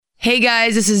Hey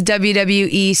guys, this is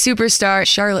WWE superstar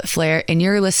Charlotte Flair, and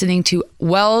you're listening to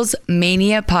Wells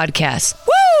Mania Podcast.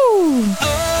 Woo!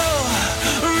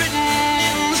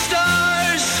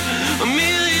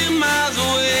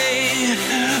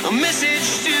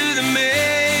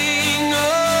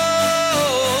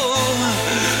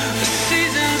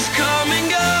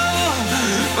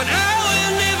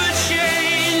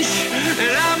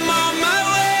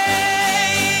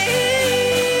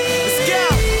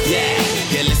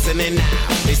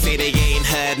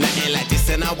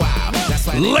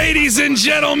 Ladies and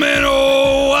gentlemen,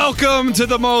 welcome to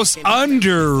the most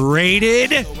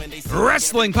underrated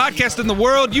wrestling podcast in the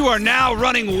world. You are now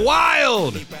running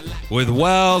wild with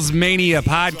Wells Mania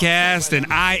Podcast, and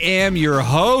I am your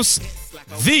host,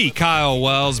 the Kyle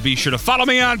Wells. Be sure to follow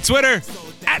me on Twitter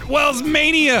at Wells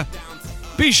Mania.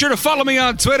 Be sure to follow me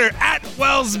on Twitter at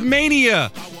Wells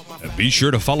Mania. Be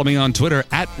sure to follow me on Twitter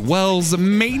at Wells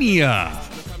Mania.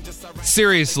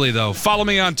 Seriously, though, follow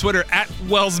me on Twitter at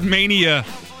WellsMania.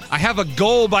 I have a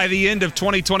goal by the end of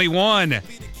 2021.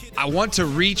 I want to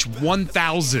reach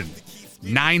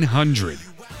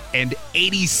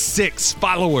 1,986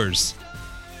 followers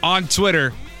on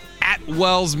Twitter at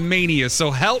WellsMania.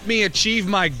 So help me achieve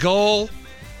my goal.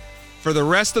 For the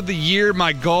rest of the year,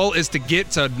 my goal is to get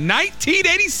to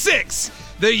 1986,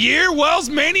 the year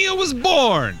WellsMania was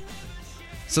born.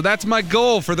 So that's my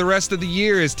goal for the rest of the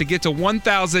year, is to get to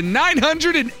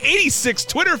 1,986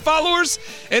 Twitter followers.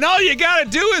 And all you got to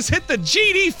do is hit the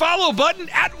GD follow button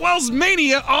at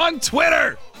WellsMania on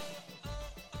Twitter.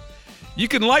 You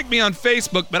can like me on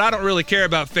Facebook, but I don't really care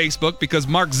about Facebook because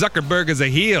Mark Zuckerberg is a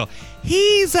heel.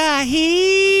 He's a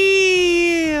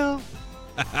heel.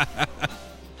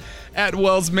 At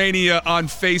WellsMania on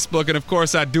Facebook. And, of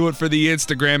course, I do it for the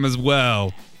Instagram as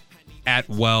well, at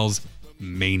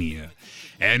WellsMania.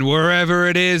 And wherever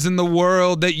it is in the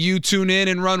world that you tune in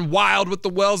and run wild with the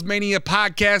Wells Mania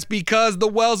Podcast, because the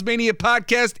Wells Mania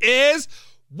Podcast is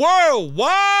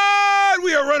worldwide.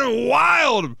 We are running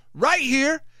wild right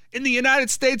here in the United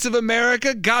States of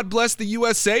America. God bless the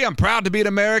USA. I'm proud to be an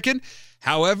American.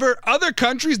 However, other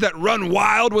countries that run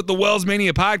wild with the Wells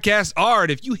Mania Podcast are, and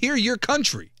if you hear your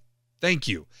country, thank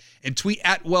you. And tweet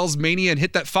at Wells Mania and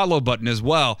hit that follow button as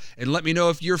well. And let me know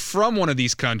if you're from one of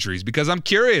these countries, because I'm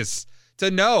curious to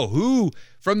know who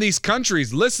from these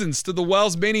countries listens to the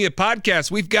Wells Mania Podcast.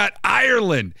 We've got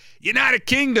Ireland, United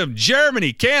Kingdom,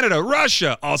 Germany, Canada,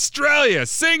 Russia, Australia,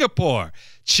 Singapore,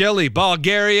 Chile,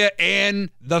 Bulgaria, and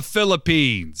the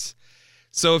Philippines.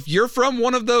 So if you're from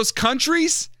one of those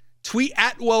countries, tweet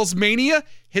at Wells Mania,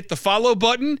 hit the follow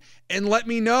button, and let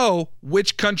me know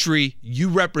which country you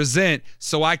represent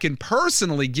so I can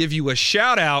personally give you a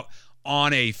shout out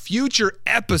on a future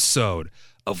episode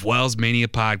of Wells Mania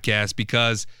Podcast,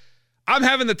 because I'm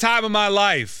having the time of my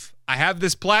life. I have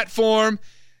this platform.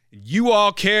 You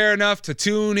all care enough to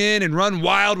tune in and run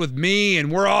wild with me,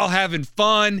 and we're all having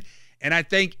fun. And I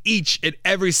thank each and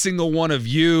every single one of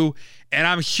you. And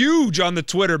I'm huge on the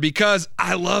Twitter because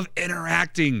I love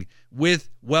interacting with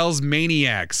Wells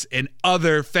Maniacs and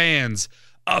other fans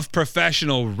of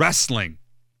professional wrestling.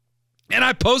 And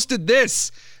I posted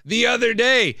this the other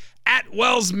day at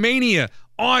Wells Mania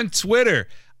on Twitter.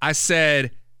 I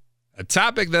said, a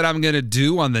topic that I'm going to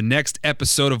do on the next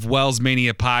episode of Wells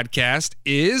Mania Podcast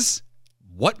is,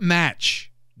 what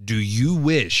match do you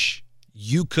wish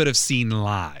you could have seen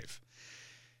live?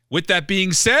 With that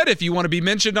being said, if you want to be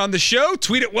mentioned on the show,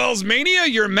 tweet at Wells Mania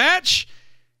your match,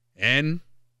 and,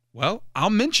 well,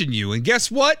 I'll mention you. And guess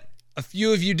what? A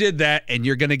few of you did that, and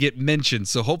you're going to get mentioned.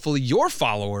 So hopefully your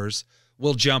followers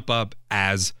will jump up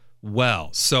as well.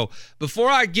 So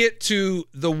before I get to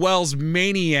the Wells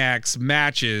Maniacs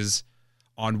matches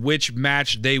on which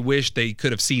match they wish they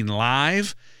could have seen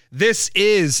live, this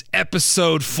is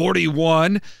episode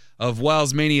 41 of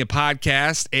Wells Mania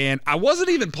Podcast, and I wasn't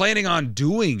even planning on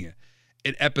doing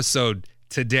an episode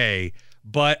today,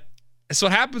 but that's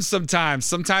what happens sometimes.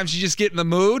 Sometimes you just get in the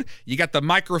mood. You got the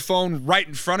microphone right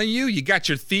in front of you. You got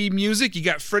your theme music. You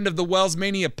got friend of the Wells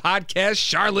Mania Podcast,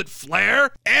 Charlotte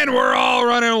Flair. And we're all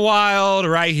running wild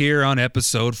right here on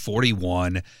episode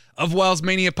 41 of Wells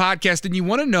Mania Podcast. And you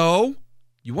want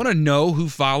to know who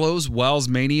follows Wells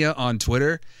Mania on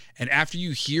Twitter? And after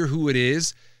you hear who it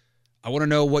is, I want to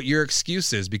know what your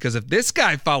excuse is. Because if this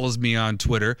guy follows me on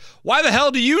Twitter, why the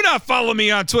hell do you not follow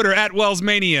me on Twitter at Wells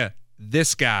Mania?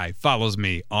 This guy follows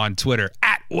me on Twitter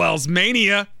at Wells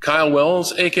Mania. Kyle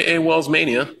Wells, a.k.a. Wells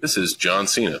Mania. This is John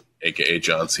Cena, a.k.a.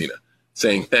 John Cena,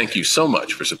 saying thank you so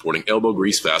much for supporting Elbow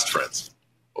Grease Fast Friends.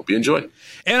 Hope you enjoyed.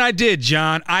 And I did,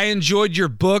 John. I enjoyed your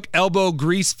book, Elbow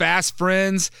Grease Fast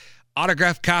Friends.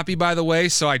 Autographed copy, by the way,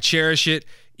 so I cherish it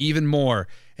even more.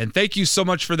 And thank you so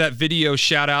much for that video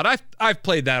shout out. I've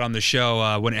played that on the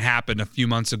show when it happened a few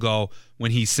months ago when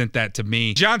he sent that to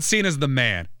me. John Cena's the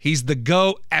man. He's the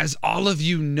GOAT. As all of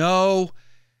you know,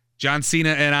 John Cena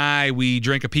and we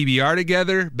drank a PBR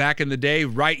together back in the day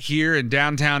right here in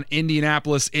downtown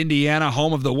Indianapolis, Indiana,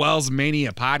 home of the Wells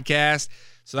Mania podcast.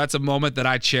 So that's a moment that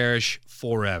I cherish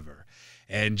forever.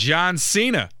 And John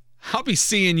Cena, I'll be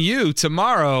seeing you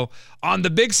tomorrow on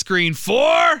the big screen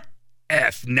for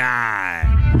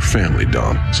F9. We're family,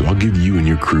 Dom, so I'll give you and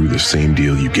your crew the same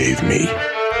deal you gave me.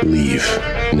 Leave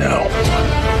now.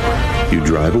 You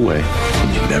drive away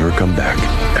and you never come back,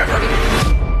 ever.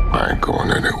 I ain't going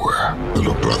anywhere,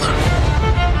 little brother.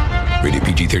 Rated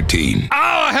PG-13. Oh,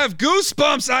 I have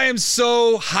goosebumps. I am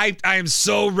so hyped. I am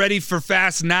so ready for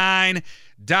Fast 9.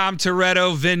 Dom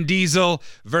Toretto, Vin Diesel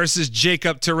versus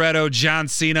Jacob Toretto, John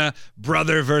Cena,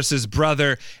 brother versus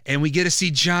brother. And we get to see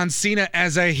John Cena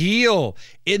as a heel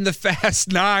in the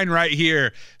Fast 9 right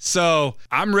here. So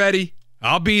I'm ready.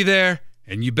 I'll be there.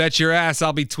 And you bet your ass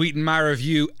I'll be tweeting my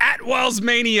review at Wells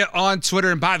Mania on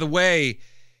Twitter. And by the way,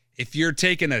 if you're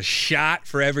taking a shot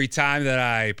for every time that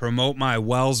I promote my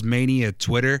Wells Mania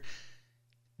Twitter,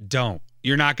 don't.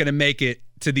 You're not going to make it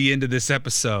to the end of this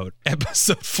episode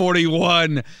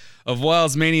 41 of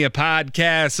Wells Mania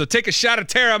Podcast. So take a shot of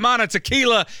Terramana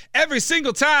Tequila every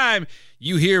single time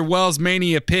you hear Wells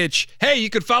Mania pitch. Hey, you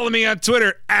can follow me on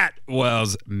Twitter at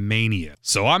Wells Mania.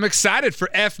 So I'm excited for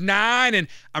F9, and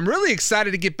I'm really excited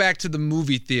to get back to the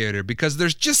movie theater because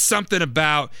there's just something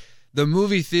about the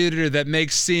movie theater that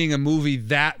makes seeing a movie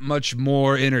that much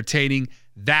more entertaining,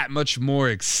 that much more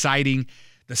exciting.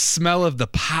 The smell of the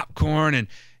popcorn, and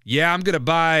yeah, I'm going to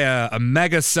buy a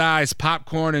mega-sized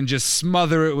popcorn and just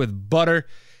smother it with butter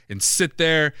and sit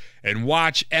there and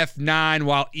watch F9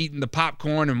 while eating the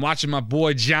popcorn and watching my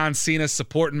boy John Cena,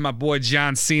 supporting my boy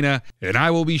John Cena. And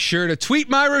I will be sure to tweet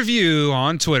my review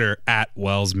on Twitter at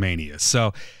WellsMania.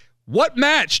 So what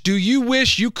match do you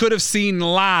wish you could have seen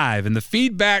live? And the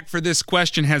feedback for this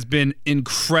question has been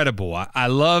incredible. I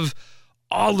love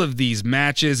all of these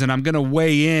matches, and I'm going to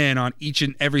weigh in on each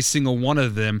and every single one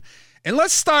of them. And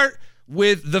let's start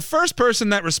with the first person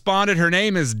that responded. Her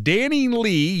name is Danny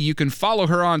Lee. You can follow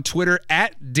her on Twitter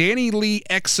at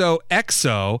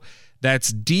DannyLeeXOXO.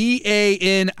 That's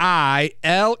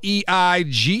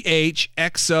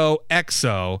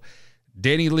DANILEIGHXOXO.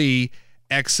 Danny Lee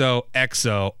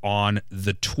XOXO on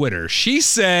the Twitter. She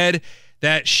said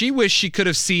that she wished she could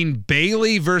have seen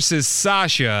Bayley versus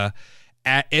Sasha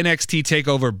at NXT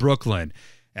TakeOver Brooklyn.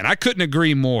 And I couldn't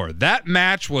agree more. That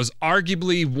match was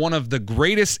arguably one of the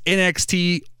greatest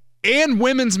NXT and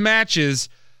women's matches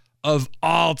of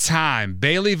all time.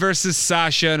 Bayley versus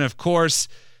Sasha, and of course,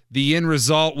 the end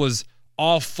result was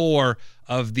all four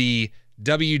of the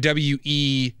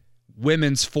WWE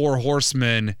Women's Four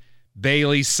Horsemen,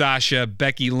 Bayley, Sasha,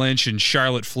 Becky Lynch, and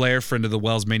Charlotte Flair, friend of the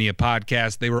Wells Mania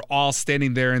podcast. They were all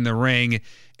standing there in the ring,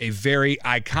 a very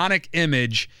iconic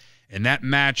image, and that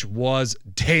match was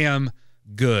damn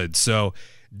good. So,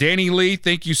 Danny Lee,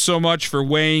 thank you so much for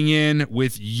weighing in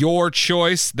with your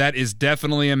choice. That is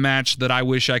definitely a match that I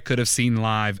wish I could have seen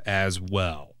live as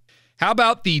well. How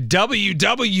about the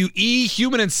WWE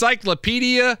Human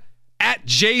Encyclopedia at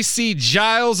JC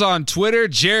Giles on Twitter?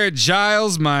 Jared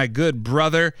Giles, my good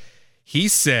brother, he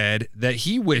said that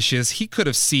he wishes he could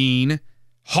have seen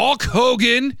Hulk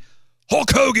Hogan,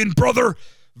 brother,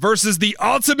 versus the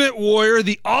Ultimate Warrior,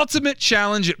 the Ultimate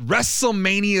Challenge at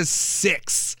WrestleMania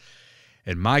 6.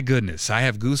 And my goodness, I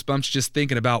have goosebumps just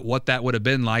thinking about what that would have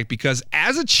been like, because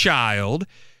as a child,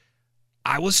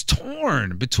 I was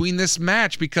torn between this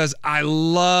match because I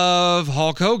love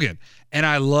Hulk Hogan and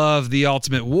I love the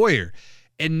Ultimate Warrior.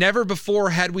 And never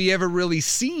before had we ever really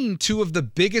seen two of the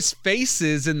biggest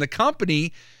faces in the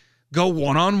company go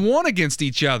one-on-one against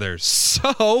each other.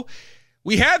 So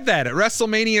we had that at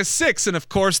WrestleMania 6, and of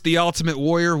course, the Ultimate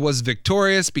Warrior was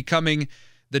victorious, becoming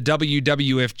the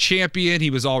WWF champion.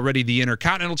 He was already the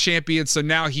Intercontinental champion, so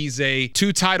now he's a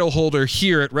two-title holder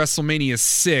here at WrestleMania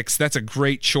 6. That's a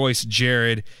great choice,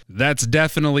 Jared. That's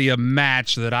definitely a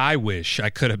match that I wish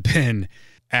I could have been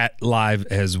at live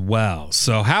as well.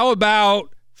 So how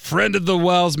about friend of the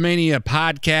Wells Mania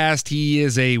podcast? He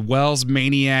is a Wells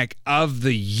Maniac of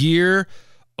the Year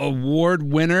award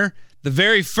winner, the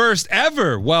very first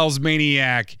ever Wells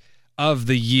Maniac of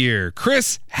the Year,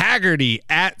 Chris Haggerty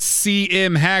at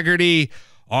CM Haggerty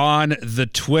on the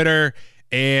Twitter.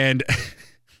 And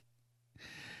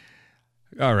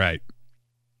all right,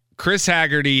 Chris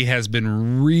Haggerty has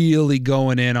been really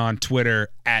going in on Twitter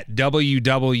at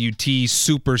WWT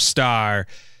Superstar,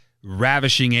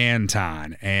 Ravishing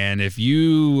Anton. And if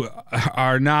you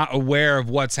are not aware of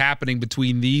what's happening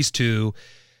between these two,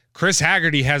 Chris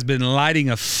Haggerty has been lighting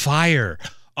a fire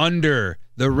under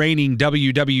the reigning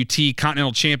WWT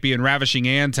Continental Champion Ravishing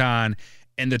Anton,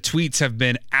 and the tweets have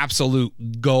been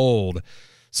absolute gold.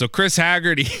 So Chris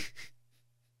Haggerty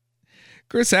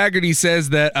says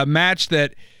that a match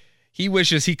that he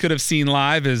wishes he could have seen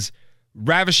live is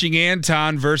Ravishing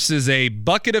Anton versus a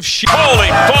bucket of shit. Holy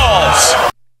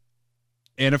balls!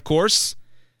 And of course,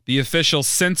 the official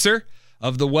censor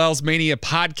of the Wells Mania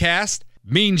podcast,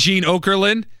 Mean Gene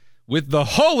Okerlund, with the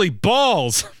holy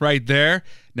balls right there.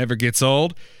 Never gets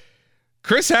old.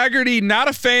 Chris Haggerty, not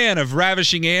a fan of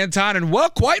Ravishing Anton. And, well,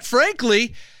 quite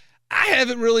frankly, I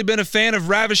haven't really been a fan of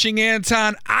Ravishing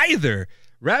Anton either.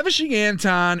 Ravishing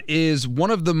Anton is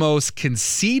one of the most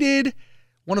conceited,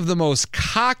 one of the most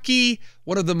cocky,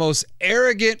 one of the most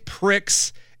arrogant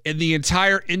pricks in the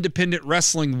entire independent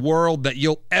wrestling world that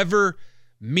you'll ever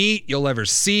meet, you'll ever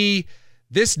see.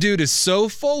 This dude is so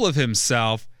full of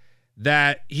himself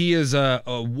that he is a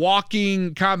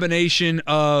walking combination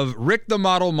of Rick the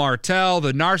Model Martel,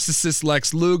 the narcissist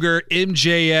Lex Luger,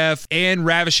 MJF, and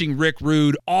Ravishing Rick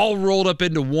Rude all rolled up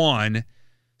into one.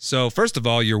 So first of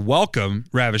all, you're welcome,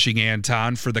 Ravishing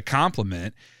Anton, for the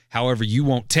compliment. However, you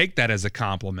won't take that as a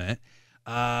compliment.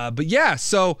 But yeah,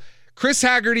 so Chris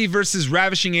Haggerty versus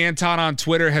Ravishing Anton on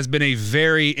Twitter has been a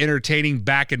very entertaining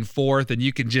back and forth, and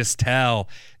you can just tell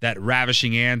that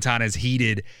Ravishing Anton is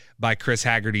heated by Chris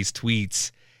Haggerty's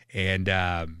tweets. And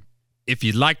if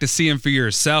you'd like to see him for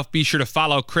yourself, be sure to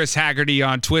follow Chris Haggerty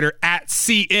on Twitter at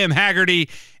CM Haggerty,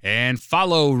 and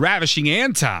follow Ravishing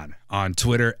Anton on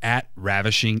Twitter at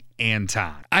Ravishing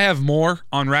Anton. I have more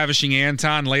on Ravishing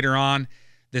Anton later on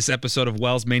this episode of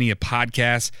Wells Mania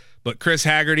Podcast, but Chris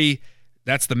Haggerty,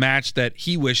 that's the match that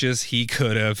he wishes he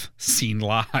could have seen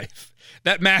live.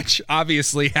 That match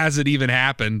obviously hasn't even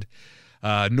happened,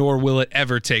 nor will it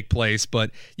ever take place,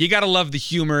 but you got to love the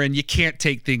humor, and you can't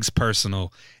take things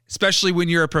personal, especially when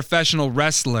you're a professional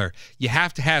wrestler. You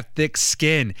have to have thick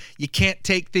skin. You can't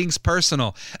take things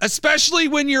personal, especially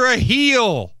when you're a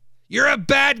heel. You're a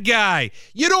bad guy.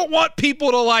 You don't want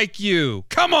people to like you.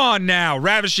 Come on now,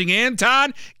 Ravishing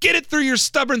Anton. Get it through your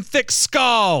stubborn, thick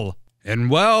skull.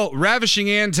 And, well, Ravishing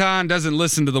Anton doesn't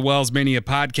listen to the Wells Mania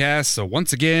podcast, so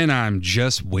once again, I'm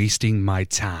just wasting my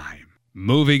time.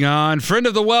 Moving on, friend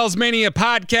of the Wells Mania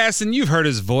podcast, and you've heard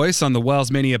his voice on the Wells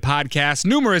Mania podcast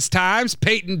numerous times,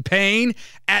 Peyton Payne,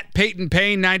 at Peyton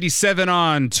Payne 97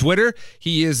 on Twitter.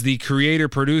 He is the creator,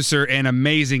 producer, and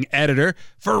amazing editor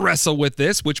for Wrestle With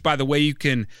This, which, by the way, you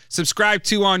can subscribe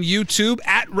to on YouTube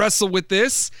at Wrestle With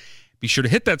This. Be sure to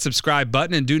hit that subscribe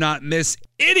button and do not miss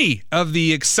any of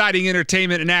the exciting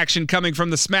entertainment and action coming from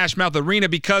the Smash Mouth Arena,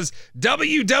 because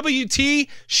WWT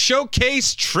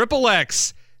Showcase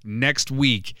XXX next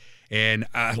week. And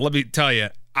let me tell you,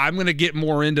 I'm going to get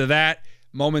more into that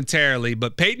momentarily.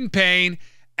 But Peyton Payne,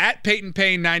 at Peyton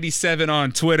Payne 97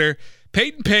 on Twitter,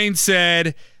 Peyton Payne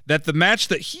said that the match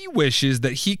that he wishes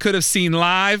that he could have seen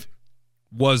live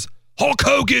was Hulk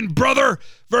Hogan, brother,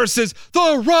 versus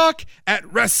The Rock at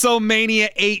WrestleMania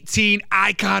 18,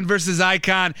 Icon versus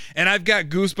Icon. And I've got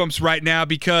goosebumps right now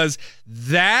because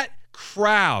that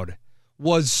crowd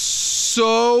was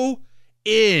so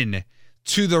in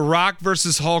to The Rock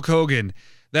versus Hulk Hogan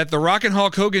that The Rock and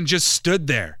Hulk Hogan just stood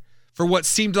there for what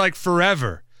seemed like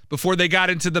forever before they got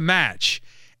into the match.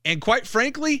 And quite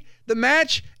frankly, the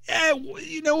match,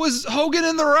 was Hogan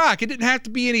and The Rock. It didn't have to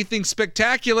be anything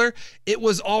spectacular. It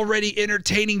was already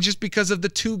entertaining just because of the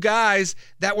two guys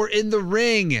that were in the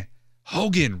ring.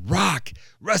 Hogan, Rock,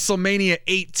 WrestleMania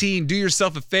 18. Do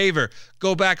yourself a favor.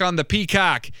 Go back on the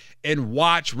Peacock and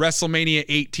watch WrestleMania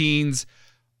 18's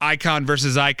Icon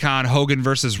versus Icon, Hogan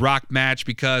versus Rock match,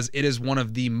 because it is one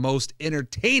of the most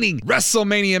entertaining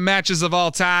WrestleMania matches of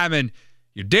all time. And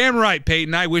you're damn right,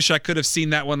 Peyton. I wish I could have seen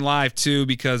that one live too,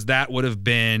 because that would have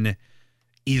been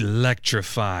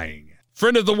electrifying.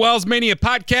 Friend of the Wells Mania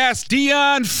podcast,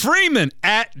 Dion Freeman,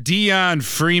 at Dion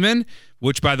Freeman,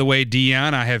 which, by the way,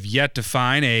 Dion, I have yet to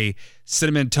find a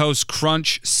Cinnamon Toast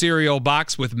Crunch cereal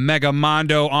box with Mega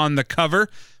Mondo on the cover.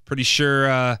 Pretty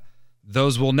sure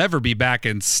those will never be back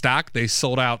in stock. They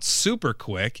sold out super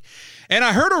quick. And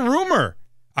I heard a rumor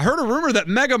that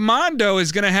Mega Mondo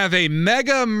is going to have a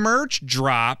mega merch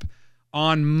drop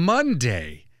on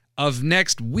Monday of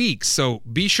next week. So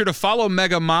be sure to follow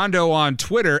Mega Mondo on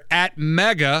Twitter at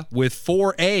Mega with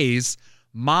 4 A's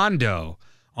Mondo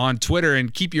on Twitter,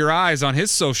 and keep your eyes on his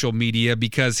social media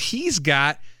because he's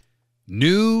got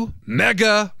new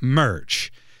mega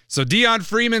merch. So Dion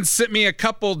Freeman sent me a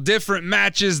couple different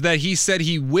matches that he said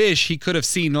he wished he could have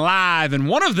seen live. And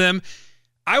one of them,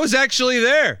 I was actually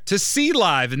there to see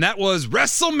live. And that was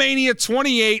WrestleMania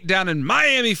 28 down in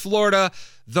Miami, Florida.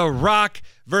 The Rock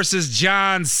versus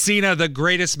John Cena, the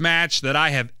greatest match that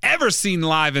I have ever seen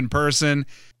live in person.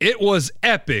 It was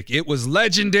epic. It was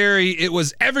legendary. It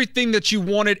was everything that you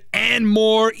wanted and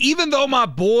more. Even though my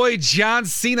boy John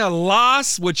Cena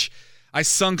lost, which I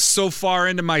sunk so far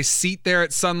into my seat there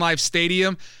at Sun Life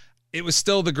Stadium, it was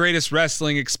still the greatest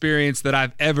wrestling experience that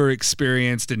I've ever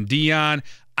experienced. And Dion,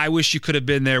 I wish you could have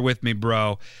been there with me,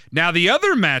 bro. Now, the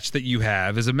other match that you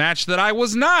have is a match that I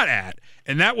was not at,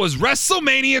 and that was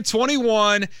WrestleMania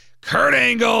 21, Kurt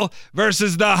Angle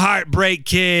versus the Heartbreak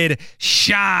Kid,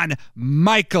 Shawn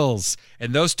Michaels.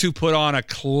 And those two put on a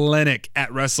clinic at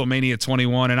WrestleMania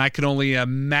 21, and I can only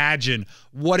imagine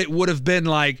what it would have been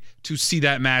like to see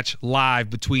that match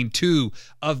live between two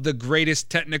of the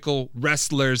greatest technical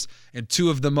wrestlers and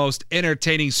two of the most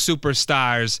entertaining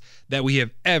superstars that we have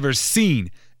ever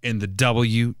seen in the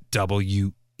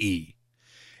WWE.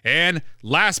 And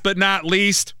last but not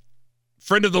least,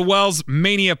 friend of the Wells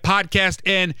Mania podcast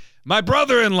and my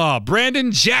brother-in-law,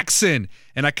 Brandon Jackson.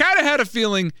 And I kind of had a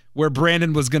feeling where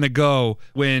Brandon was going to go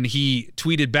when he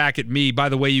tweeted back at me. By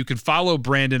the way, you can follow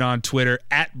Brandon on Twitter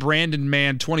at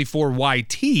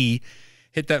BrandonMan24YT.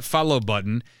 Hit that follow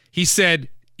button. He said,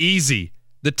 easy.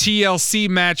 The TLC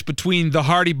match between the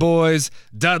Hardy Boys,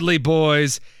 Dudley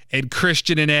Boys, and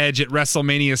Christian and Edge at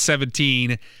WrestleMania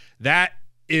 17. That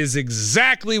is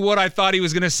exactly what I thought he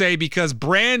was going to say, because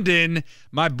Brandon,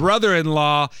 my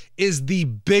brother-in-law, is the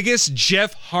biggest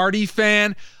Jeff Hardy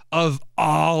fan of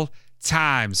all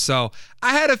time. So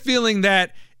I had a feeling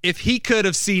that if he could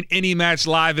have seen any match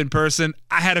live in person,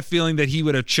 I had a feeling that he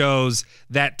would have chose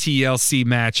that TLC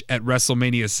match at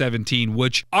WrestleMania 17,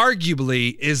 which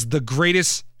arguably is the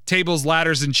greatest tables,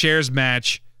 ladders, and chairs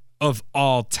match of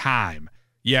all time.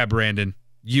 Yeah, Brandon.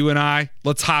 You and I,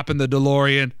 let's hop in the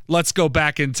DeLorean. Let's go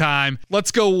back in time.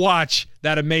 Let's go watch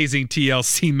that amazing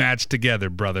TLC match together,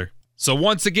 brother. So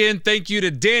once again, thank you to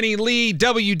Danny Lee,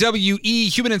 WWE,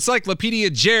 Human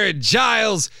Encyclopedia, Jared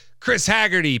Giles, Chris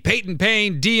Haggerty, Peyton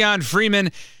Payne, Dion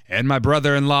Freeman, and my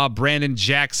brother-in-law, Brandon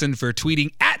Jackson, for tweeting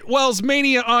at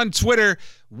WellsMania on Twitter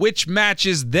which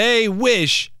matches they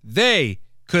wish they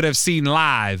could have seen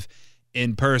live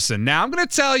in person. Now, I'm going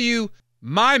to tell you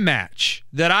my match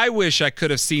that I wish I could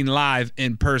have seen live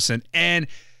in person. And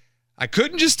I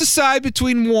couldn't just decide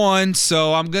between one,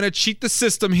 so I'm going to cheat the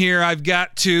system here. I've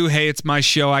got to, hey, it's my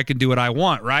show. I can do what I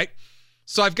want, right?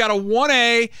 So I've got a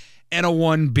 1A and a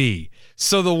 1B.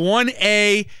 So the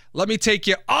 1A, let me take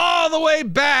you all the way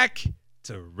back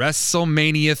to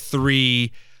WrestleMania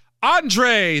 3.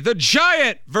 Andre the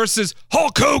Giant versus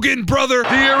Hulk Hogan, brother.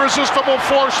 The irresistible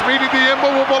force meeting the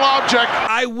immovable object.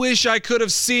 I wish I could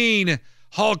have seen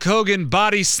Hulk Hogan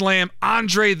body slam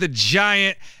Andre the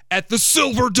Giant at the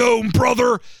Silverdome,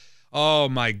 brother. Oh,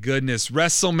 my goodness.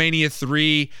 WrestleMania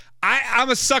 3. I'm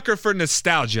a sucker for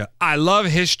nostalgia. I love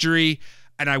history,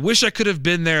 and I wish I could have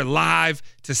been there live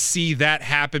to see that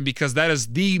happen, because that is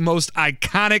the most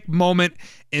iconic moment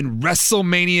in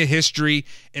WrestleMania history.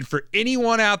 And for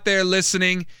anyone out there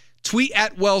listening, tweet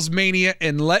at WellsMania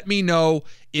and let me know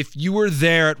if you were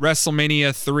there at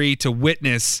WrestleMania 3 to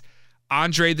witness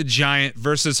Andre the Giant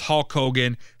versus Hulk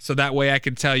Hogan, so that way I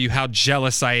can tell you how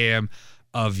jealous I am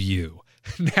of you.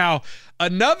 Now,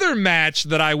 another match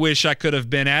that I wish I could have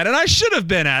been at, and I should have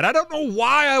been at, I don't know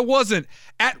why I wasn't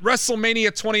at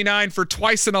WrestleMania 29 for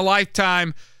Twice in a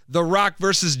Lifetime, The Rock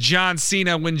versus John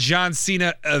Cena, when John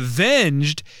Cena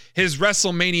avenged his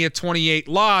WrestleMania 28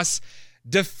 loss,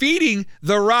 defeating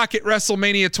The Rock at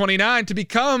WrestleMania 29 to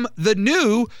become the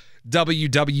new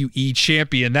WWE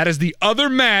champion. That is the other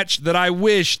match that I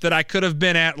wish that I could have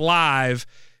been at live,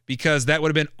 because that would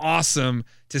have been awesome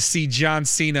to see John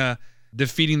Cena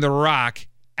defeating The Rock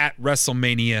at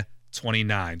WrestleMania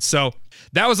 29. So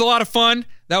that was a lot of fun.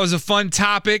 That was a fun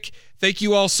topic. Thank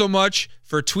you all so much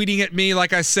for tweeting at me.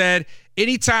 Like I said,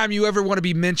 anytime you ever want to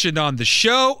be mentioned on the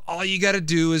show, all you got to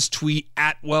do is tweet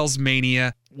at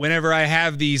WellsMania whenever I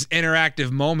have these interactive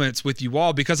moments with you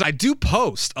all, because I do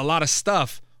post a lot of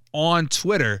stuff on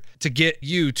Twitter to get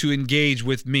you to engage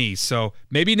with me. So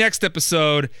maybe next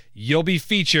episode you'll be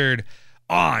featured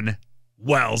on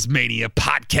WellsMania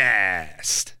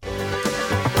Podcast.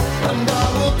 And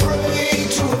I will pray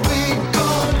to a big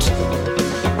God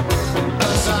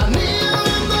as I kneel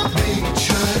in the big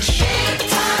church.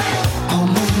 I'm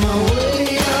on my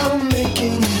way, I'm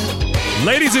making it.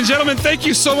 Ladies and gentlemen, thank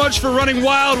you so much for running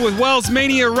wild with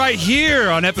WellsMania right here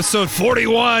on episode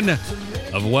 41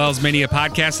 of WellsMania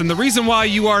Podcast. And the reason why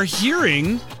you are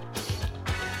hearing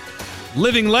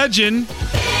living legend,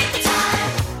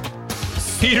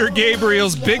 Peter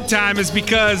Gabriel's Big Time, is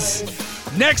because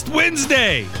next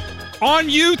Wednesday on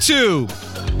YouTube,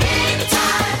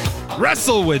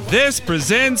 Wrestle With This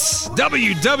presents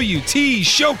WWT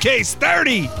Showcase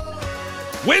 30,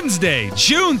 Wednesday,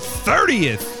 June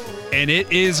 30th, and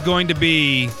it is going to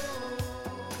be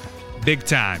big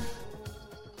time.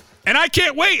 And I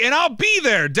can't wait, and I'll be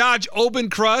there. Dodge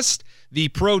Obencrust, the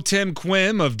pro Tim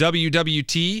Quim of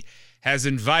WWT, has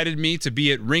invited me to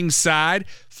be at ringside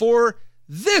for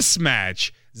this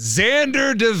match,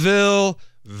 Xander DeVille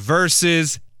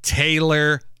versus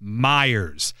Taylor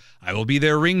Myers. I will be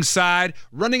there ringside,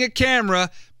 running a camera,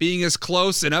 being as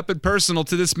close and up and personal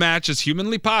to this match as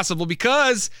humanly possible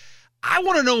because I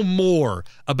want to know more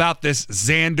about this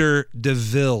Xander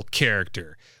DeVille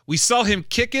character. We saw him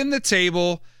kick in the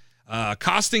table,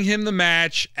 costing him the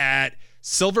match at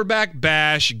Silverback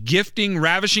Bash, gifting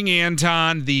Ravishing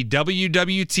Anton the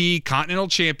WWT Continental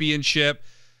Championship.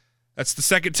 That's the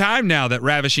second time now that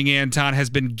Ravishing Anton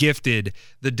has been gifted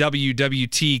the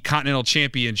WWT Continental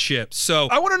Championship. So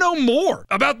I want to know more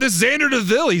about this Xander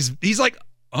DeVille. He's like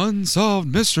unsolved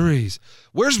mysteries.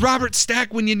 Where's Robert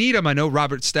Stack when you need him? I know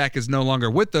Robert Stack is no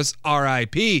longer with us,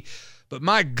 RIP. But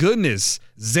my goodness,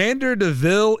 Xander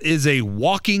DeVille is a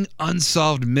walking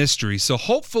unsolved mystery. So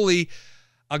hopefully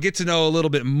I'll get to know a little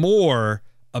bit more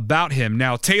about him.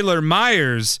 Now, Taylor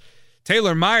Myers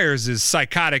is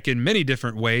psychotic in many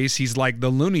different ways. He's like the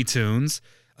Looney Tunes.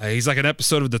 He's like an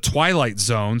episode of The Twilight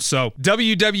Zone. So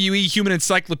WWE Human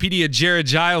Encyclopedia Jared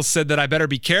Giles said that I better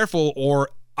be careful or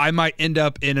I might end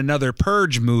up in another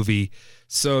Purge movie.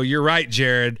 So you're right,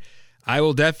 Jared. I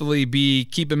will definitely be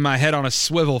keeping my head on a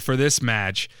swivel for this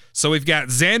match. So we've got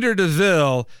Xander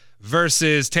DeVille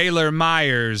versus Taylor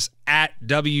Myers at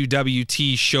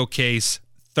WWT Showcase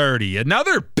 30.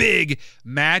 Another big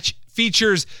match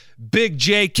features Big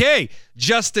JK,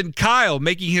 Justin Kyle,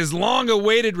 making his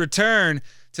long-awaited return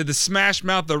to the Smash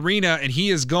Mouth Arena, and he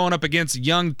is going up against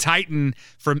young Titan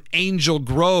from Angel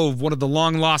Grove, one of the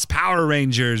long-lost Power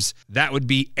Rangers. That would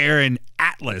be Aaron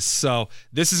Atlas. So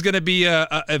this is going to be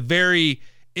a very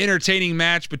entertaining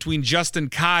match between Justin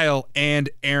Kyle and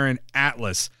Aaron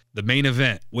Atlas. The main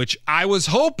event, which I was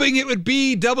hoping it would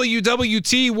be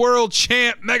WWT World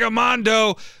Champ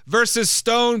Megamondo versus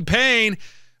Stone Pain,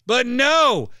 but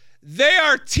no, they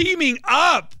are teaming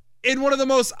up in one of the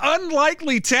most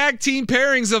unlikely tag team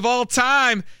pairings of all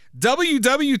time.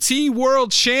 WWT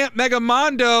World Champ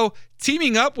Megamondo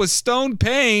teaming up with Stone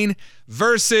Pain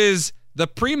versus the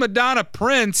Prima Donna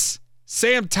Prince,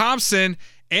 Sam Thompson,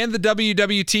 and the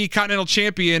WWT Continental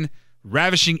Champion,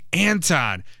 Ravishing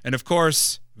Anton. And of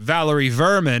course, Valerie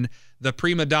Verman, the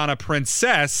Prima Donna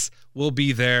Princess, will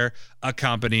be there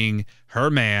accompanying her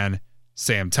man,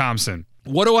 Sam Thompson.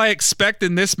 What do I expect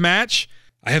in this match?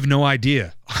 I have no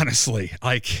idea, honestly.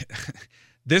 Like,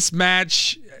 this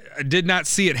match, I did not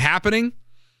see it happening.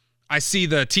 I see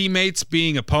the teammates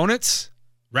being opponents.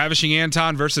 Ravishing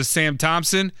Anton versus Sam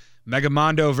Thompson.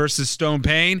 Megamondo versus Stone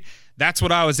Pain. That's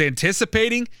what I was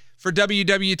anticipating for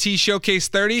WWT Showcase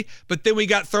 30, but then we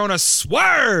got thrown a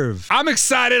swerve. I'm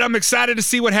excited to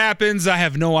see what happens. I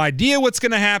have no idea what's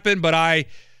going to happen, but I'll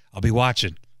be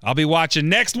watching. I'll be watching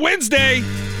next Wednesday,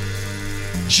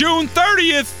 June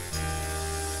 30th,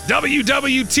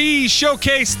 WWT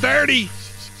Showcase 30.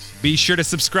 Be sure to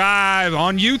subscribe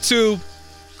on YouTube.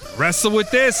 Wrestle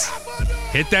With This.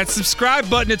 Hit that subscribe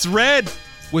button. It's red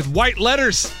with white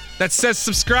letters that says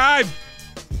subscribe.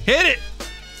 Hit it.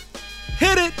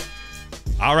 Hit it.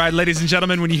 All right, ladies and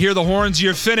gentlemen, when you hear the horns,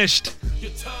 you're finished.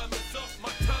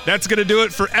 That's going to do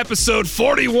it for episode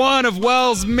 41 of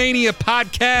Wells Mania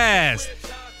Podcast.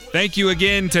 Thank you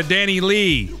again to Danny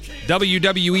Lee,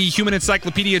 WWE Human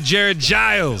Encyclopedia Jared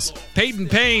Giles, Peyton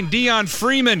Payne, Dion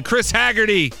Freeman, Chris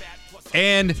Haggerty,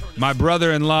 and my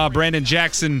brother-in-law, Brandon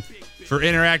Jackson, for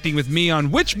interacting with me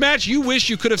on which match you wish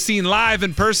you could have seen live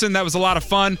in person. That was a lot of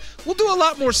fun. We'll do a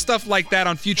lot more stuff like that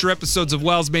on future episodes of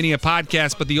Wells Mania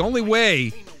Podcast, but the only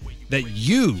way that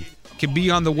you can be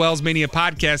on the Wells Mania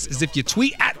Podcast is if you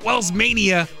tweet at Wells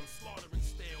Mania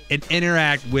and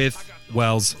interact with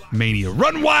Wells Mania.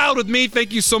 Run wild with me.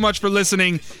 Thank you so much for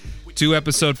listening to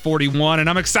episode 41, and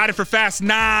I'm excited for Fast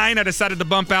 9. I decided to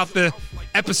bump out the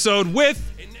episode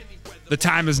with The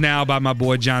Time Is Now by my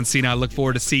boy John Cena. I look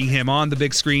forward to seeing him on the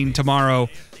big screen tomorrow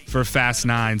for Fast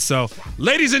 9. So,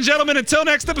 ladies and gentlemen, until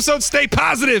next episode, stay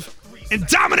positive and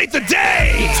dominate the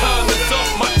day. The time is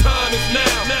up, my time is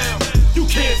now. You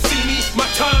can't see me, my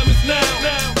time is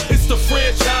now. It's the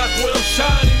franchise where I'm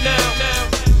shining now.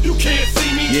 You can't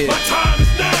see me, my time